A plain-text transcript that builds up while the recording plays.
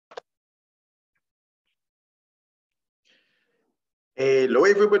Hello,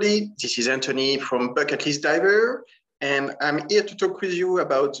 everybody. This is Anthony from Bucket List Diver, and I'm here to talk with you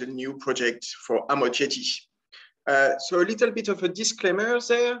about the new project for Ammo Jetty. So a little bit of a disclaimer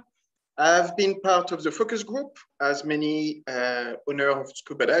there. I've been part of the focus group as many owner of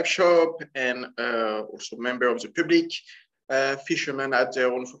scuba dive shop and also member of the public. Fishermen had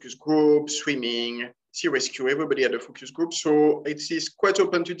their own focus group, swimming, sea rescue, everybody had a focus group. So it is quite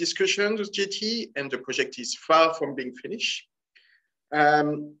open to discussion with Jetty, and the project is far from being finished.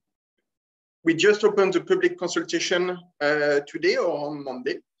 We just opened the public consultation today or on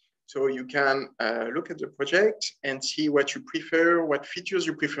Monday. So you can look at the project and see what you prefer, what features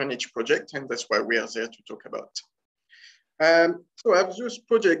you prefer in each project. And that's why we are there to talk about. So I have this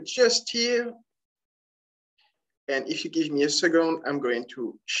project just here. And if you give me a second, I'm going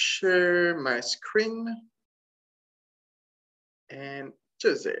to share my screen. And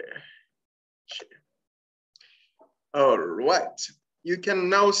just there. Share. All right. You can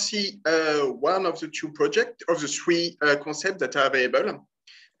now see one of the two projects, of the three concepts that are available.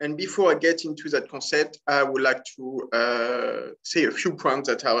 And before I get into that concept, I would like to say a few points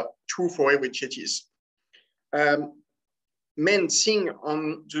that are true for every jetties. Main thing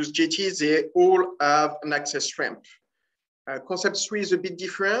on those jetties, they all have an access ramp. Concept 3 is a bit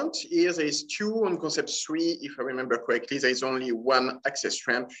different. Here there is two. On concept 3, if I remember correctly, there is only one access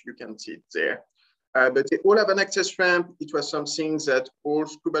ramp. You can see it there. But they all have an access ramp. It was something that all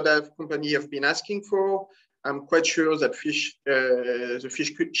scuba dive companies have been asking for. I'm quite sure that the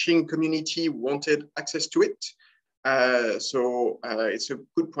fishing community wanted access to it. So it's a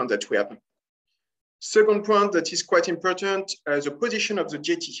good point that we have. Second point that is quite important, the position of the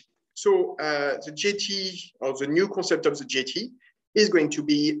jetty. So the jetty, or the new concept of the jetty, is going to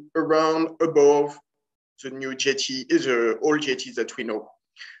be around above the new jetty, the old jetties that we know.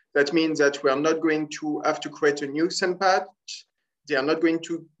 That means that we are not going to have to create a new sand patch. They are not going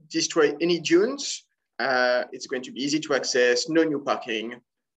to destroy any dunes. It's going to be easy to access, no new parking.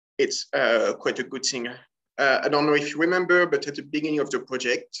 It's quite a good thing. I don't know if you remember, but at the beginning of the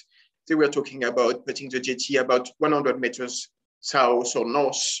project, they were talking about putting the jetty about 100 meters south or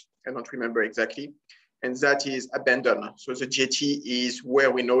north. I don't remember exactly. And that is abandoned. So the jetty is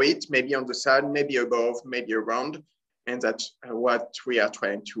where we know it, maybe on the side, maybe above, maybe around. And that's what we are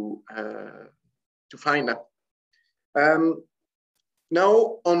trying to find.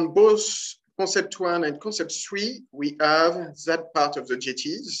 Now, on both concept 1 and concept 3, we have that part of the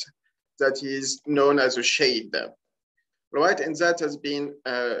jetties that is known as a shade. Right? And that has been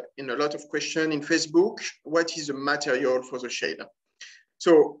in a lot of questions in Facebook. What is the material for the shade?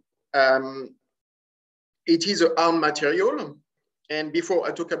 So it is a hard material. And before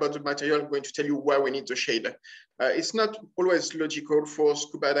I talk about the material, I'm going to tell you why we need the shade. It's not always logical for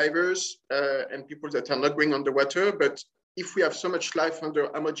scuba divers and people that are not going underwater, but if we have so much life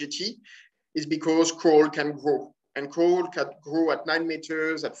under Ammo Jetty, it's because coral can grow. And coral can grow at 9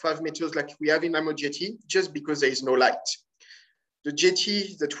 meters, at 5 meters, like we have in Ammo Jetty, just because there is no light. The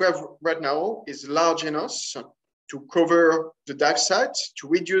jetty that we have right now is large enough to cover the dive site, to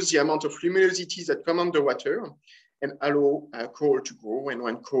reduce the amount of luminosity that come underwater, and allow coral to grow. And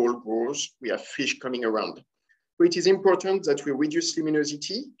when coral grows, we have fish coming around. So it is important that we reduce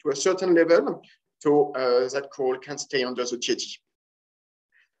luminosity to a certain level so that coral can stay under the jetty.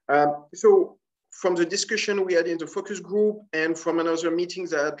 So from the discussion we had in the focus group and from another meeting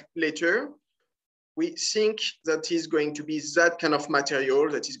that later, we think that is going to be that kind of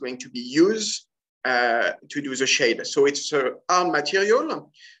material that is going to be used to do the shade. So it's a hard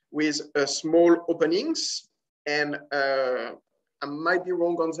material with small openings. And I might be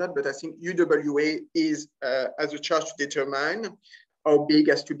wrong on that, but I think UWA is as a charge to determine how big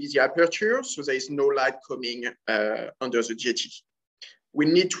has to be the aperture, so there is no light coming under the jetty. We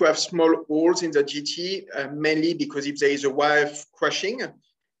need to have small holes in the jetty, mainly because if there is a wave crashing,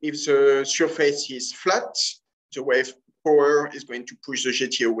 if the surface is flat, the wave power is going to push the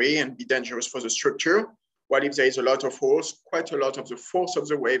jetty away and be dangerous for the structure. While if there is a lot of holes, quite a lot of the force of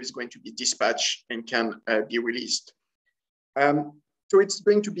the wave is going to be dispatched and can be released. So it's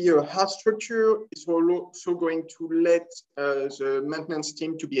going to be a hard structure. It's also going to let the maintenance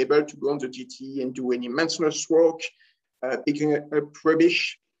team to be able to go on the jetty and do any maintenance work, picking up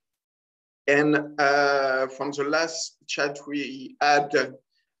rubbish. And from the last chat we had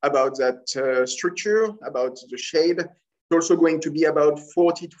about that structure, about the shade, it's also going to be about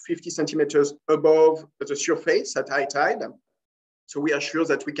 40 to 50 centimeters above the surface at high tide. So we are sure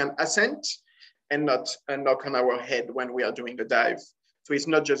that we can ascend and not knock on our head when we are doing the dive. So it's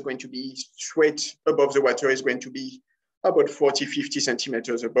not just going to be straight above the water, it's going to be about 40, 50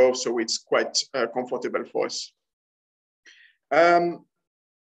 centimeters above. So it's quite comfortable for us.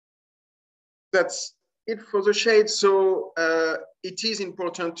 That's it for the shade. So it is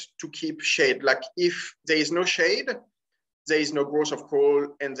important to keep shade. Like if there is no shade, there is no growth of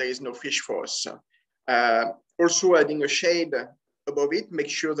coral and there is no fish force. Also adding a shade above it, make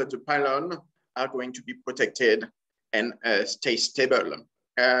sure that the pylon are going to be protected and stay stable.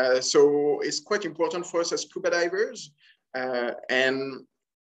 So it's quite important for us as scuba divers. And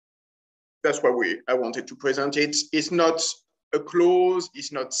that's why I wanted to present it. It's not a close,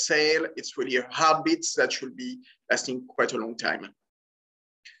 it's not sail, it's really a heartbeat that should be lasting quite a long time.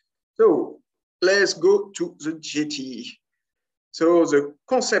 So let's go to the jetty. So the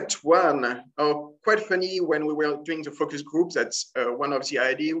concept one, quite funny when we were doing the focus group, that's one of the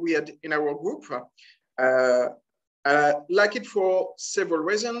ideas we had in our group. Like it for several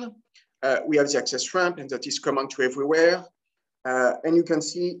reasons. We have the access ramp and that is common to everywhere. And you can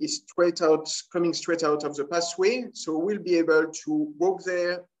see it's coming straight out of the pathway. So we'll be able to walk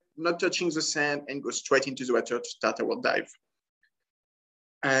there, not touching the sand and go straight into the water to start our dive.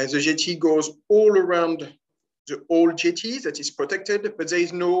 The jetty goes all around the old jetty that is protected, but there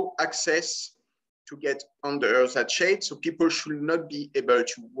is no access to get under that shade. So people should not be able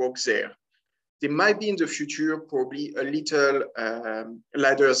to walk there. There might be in the future probably a little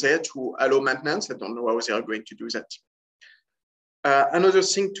ladder there to allow maintenance. I don't know how they are going to do that. Another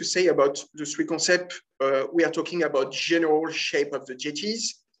thing to say about the three concepts, we are talking about general shape of the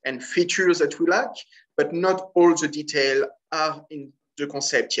jetties and features that we like, but not all the detail are in the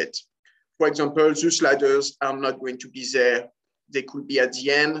concept yet. For example, those ladders are not going to be there. They could be at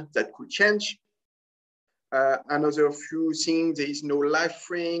the end, that could change. Another few things, there is no life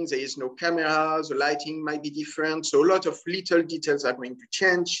ring, there is no camera, the lighting might be different. So a lot of little details are going to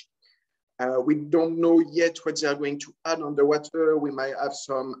change. We don't know yet what they are going to add underwater. We might have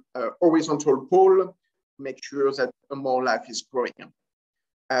some horizontal pole to make sure that more life is growing.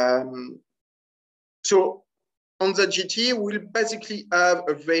 So on the GT, we'll basically have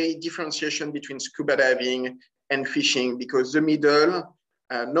a very differentiation between scuba diving and fishing because the middle,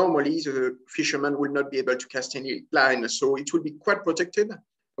 normally the fisherman will not be able to cast any line. So it will be quite protected.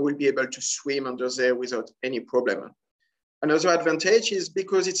 We'll be able to swim under there without any problem. Another advantage is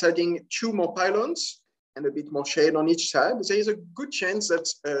because it's adding 2 more pylons and a bit more shade on each side, there is a good chance that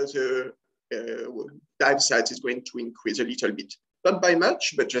the dive size is going to increase a little bit. Not by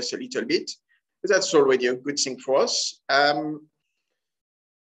much, but just a little bit. That's already a good thing for us.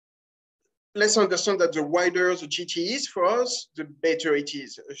 Let's understand that the wider the jetty is for us, the better it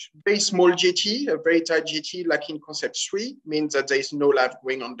is. A very small jetty, a very tight jetty, like in concept 3, means that there is no life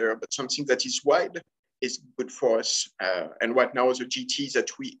going under, but something that is wide is good for us. And right now, the GT that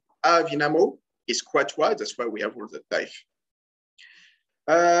we have in Ammo is quite wide. That's why we have all that dive.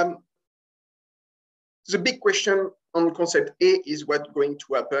 The big question on concept A is what's going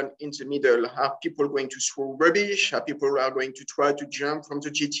to happen in the middle. Are people going to throw rubbish? Are people going to try to jump from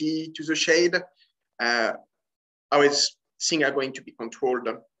the GT to the shade? How is things are going to be controlled?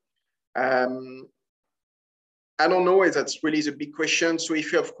 I don't know, that's really the big question. So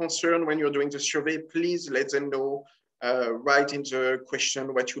if you have concern when you're doing the survey, please let them know, write in the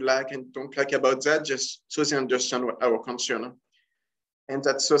question what you like and don't like about that, just so they understand our concern. And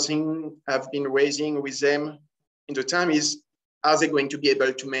that's something I've been raising with them in the time is, are they going to be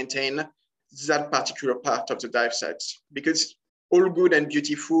able to maintain that particular part of the dive sites? Because all good and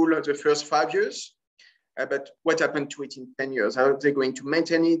beautiful the first 5 years, but what happened to it in 10 years? How are they going to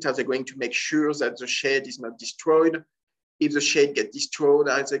maintain it? Are they going to make sure that the shade is not destroyed? If the shade gets destroyed,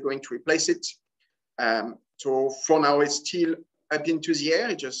 are they going to replace it? So for now, it's still up into the air.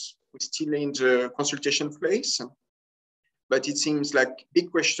 We're still in the consultation phase. But it seems like a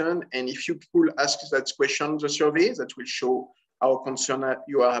big question. And if you could ask that question, the survey, that will show how concerned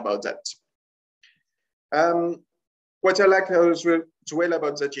you are about that. What I like as well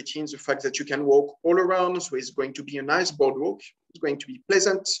about the jetty is the fact that you can walk all around. So it's going to be a nice boardwalk. It's going to be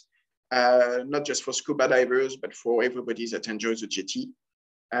pleasant, not just for scuba divers, but for everybody that enjoys the jetty.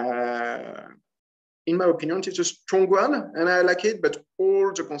 In my opinion, it's a strong one and I like it, but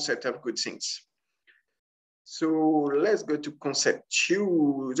all the concepts have good things. So let's go to concept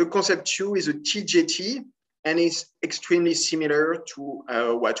 2. The concept 2 is a T-jetty and it's extremely similar to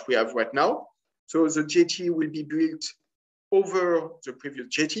what we have right now. So the jetty will be built over the previous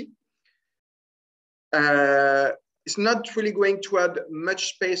jetty. It's not really going to add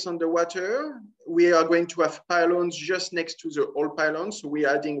much space underwater. We are going to have pylons just next to the old pylons. So we're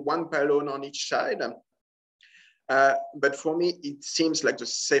adding 1 pylon on each side. But for me, it seems like the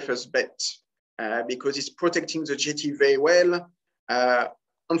safest bet because it's protecting the jetty very well.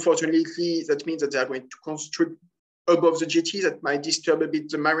 Unfortunately, that means that they are going to construct above the jetty that might disturb a bit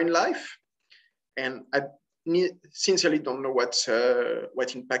the marine life. And I sincerely don't know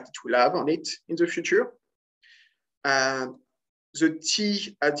what impact it will have on it in the future. The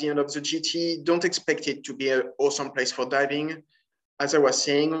T at the end of the jetty, don't expect it to be an awesome place for diving. As I was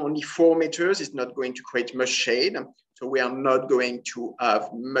saying, only 4 meters is not going to create much shade. So we are not going to have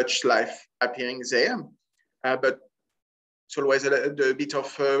much life appearing there. But it's always a bit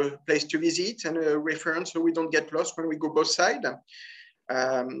of a place to visit and a reference so we don't get lost when we go both sides.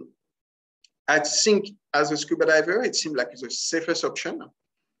 I think as a scuba diver, it seemed like the safest option.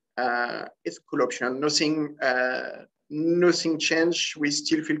 It's a cool option. Nothing changed. We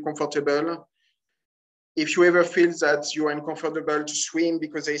still feel comfortable. If you ever feel that you are uncomfortable to swim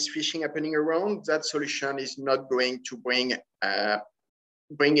because there is fishing happening around, that solution is not going to bring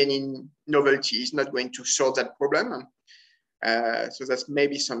any novelty. It's not going to solve that problem. So that's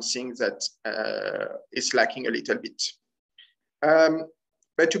maybe something that is lacking a little bit.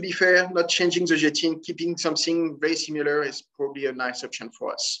 But to be fair, not changing the jetty and keeping something very similar is probably a nice option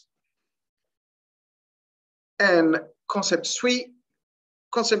for us. And concept 3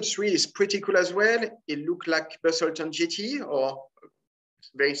 is pretty cool as well. It looks like Busselton Jetty, or a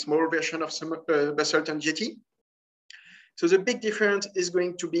very small version of some Busselton Jetty. So the big difference is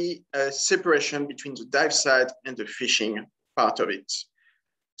going to be a separation between the dive site and the fishing part of it.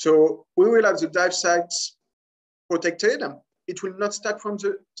 So we will have the dive sites protected. It will not start from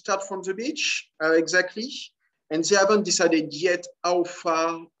the beach exactly. And they haven't decided yet how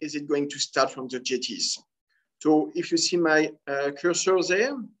far is it going to start from the jetties. So if you see my cursor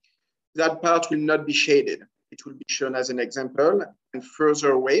there, that part will not be shaded. It will be shown as an example. And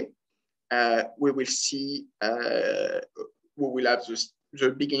further away, we will see, we will have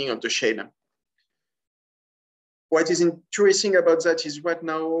the beginning of the shade. What is interesting about that is right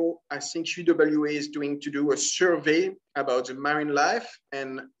now, I think UWA is doing to do a survey about the marine life,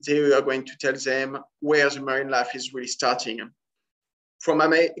 and they are going to tell them where the marine life is really starting. From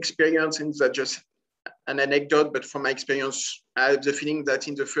my experience, and that's just an anecdote, but from my experience, I have the feeling that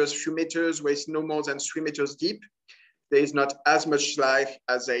in the first few meters, where it's no more than 3 meters deep, there is not as much life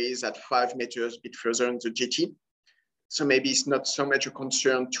as there is at 5 meters, a bit further in the jetty. So maybe it's not so much a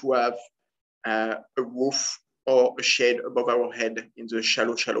concern to have a roof or a shade above our head in the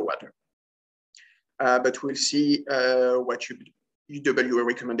shallow water. But we'll see what UWA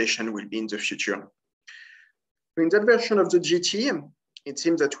recommendation will be in the future. In that version of the jetty, it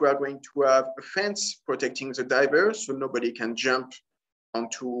seems that we are going to have a fence protecting the divers, so nobody can jump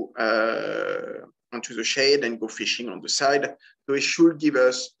onto the shade and go fishing on the side. So it should give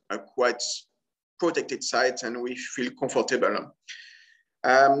us a quite protected site, and we feel comfortable.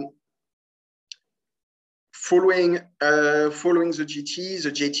 Following the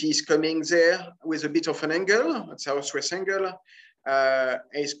jetty is coming there with a bit of an angle, a southwest angle.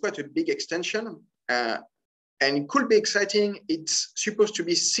 It's quite a big extension. And it could be exciting. It's supposed to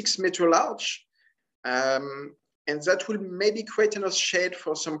be 6 meters large. And that will maybe create enough shade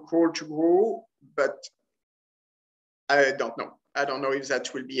for some coral to grow, but I don't know. I don't know if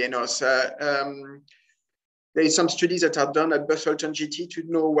that will be enough. There is some studies that are done at Busselton Jetty to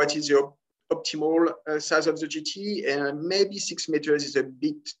know what is the optimal size of the jetty, and maybe 6 meters is a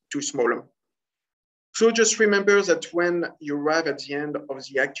bit too small. So just remember that when you arrive at the end of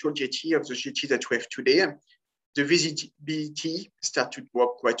the actual jetty, of the jetty that we have today, the visibility starts to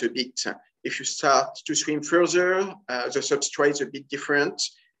drop quite a bit. If you start to swim further, the substrate is a bit different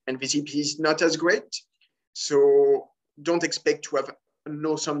and visibility is not as great. So don't expect to have an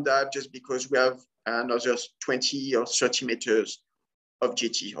awesome dive just because we have another 20 or 30 meters of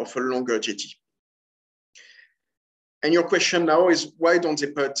jetty, of a longer jetty. And your question now is, why don't they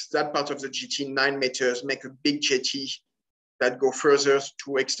put that part of the jetty 9 meters, make a big jetty that go further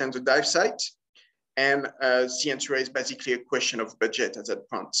to extend the dive site? And the answer is basically a question of budget at that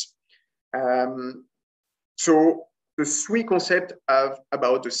point. So the 3 concepts have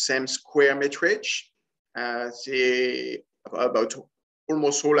about the same square meterage. They about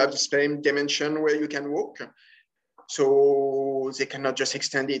almost all have the same dimension where you can walk. So they cannot just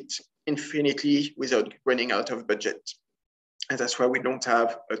extend it infinitely without running out of budget. And that's why we don't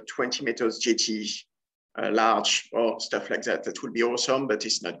have a 20 meters jetty large or stuff like that. That would be awesome, but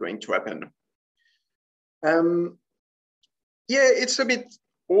it's not going to happen. Yeah, it's a bit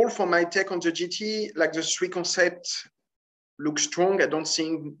all for my take on the jetty. Like the 3 concepts look strong. I don't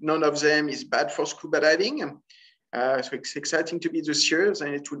think none of them is bad for scuba diving. So it's exciting to be this year,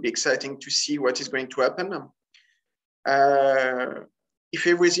 and it will be exciting to see what is going to happen. If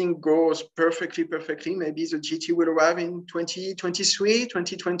everything goes perfectly, maybe the GT will arrive in 2023,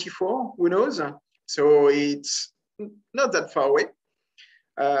 2024, who knows? So it's not that far away.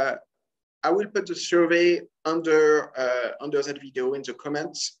 I will put the survey under that video in the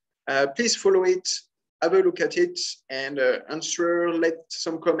comments. Please follow it, have a look at it, and answer, let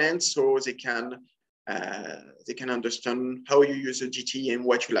some comments so they can understand how you use the GT and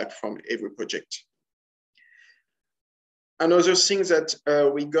what you like from every project. Another thing that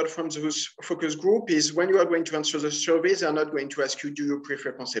we got from this focus group is when you are going to answer the survey, they are not going to ask you, do you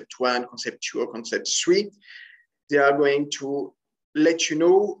prefer concept 1, concept 2, or concept 3? They are going to let you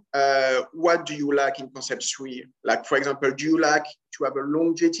know what do you like in concept 3. Like, for example, do you like to have a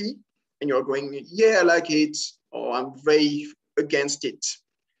long jetty? And you're going, yeah, I like it, or I'm very against it.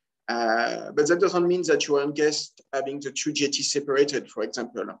 But that doesn't mean that you are against having the 2 jetties separated, for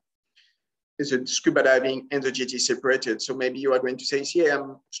example. The scuba diving and the jetty separated. So maybe you are going to say, yeah,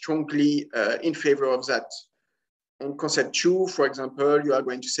 I'm strongly in favor of that. And concept 2, for example, you are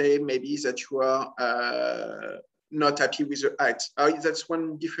going to say maybe that you are not happy with the height. That's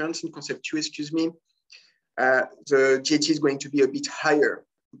one difference in concept 2, excuse me. The jetty is going to be a bit higher,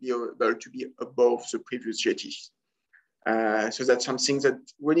 to be able to be above the previous jetties. So that's something that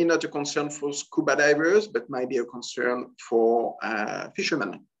really not a concern for scuba divers, but might be a concern for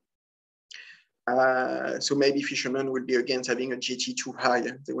fishermen. So maybe fishermen will be against having a jetty too high.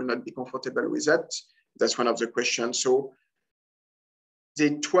 They will not be comfortable with that. That's one of the questions. So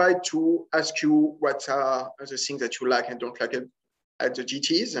they try to ask you what are the things that you like and don't like at the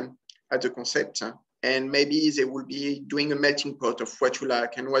GTs, at the concept. And maybe they will be doing a melting pot of what you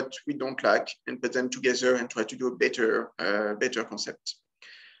like and what we don't like and put them together and try to do a better concept.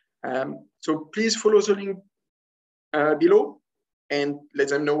 So please follow the link below and let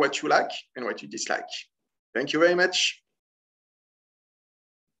them know what you like and what you dislike. Thank you very much.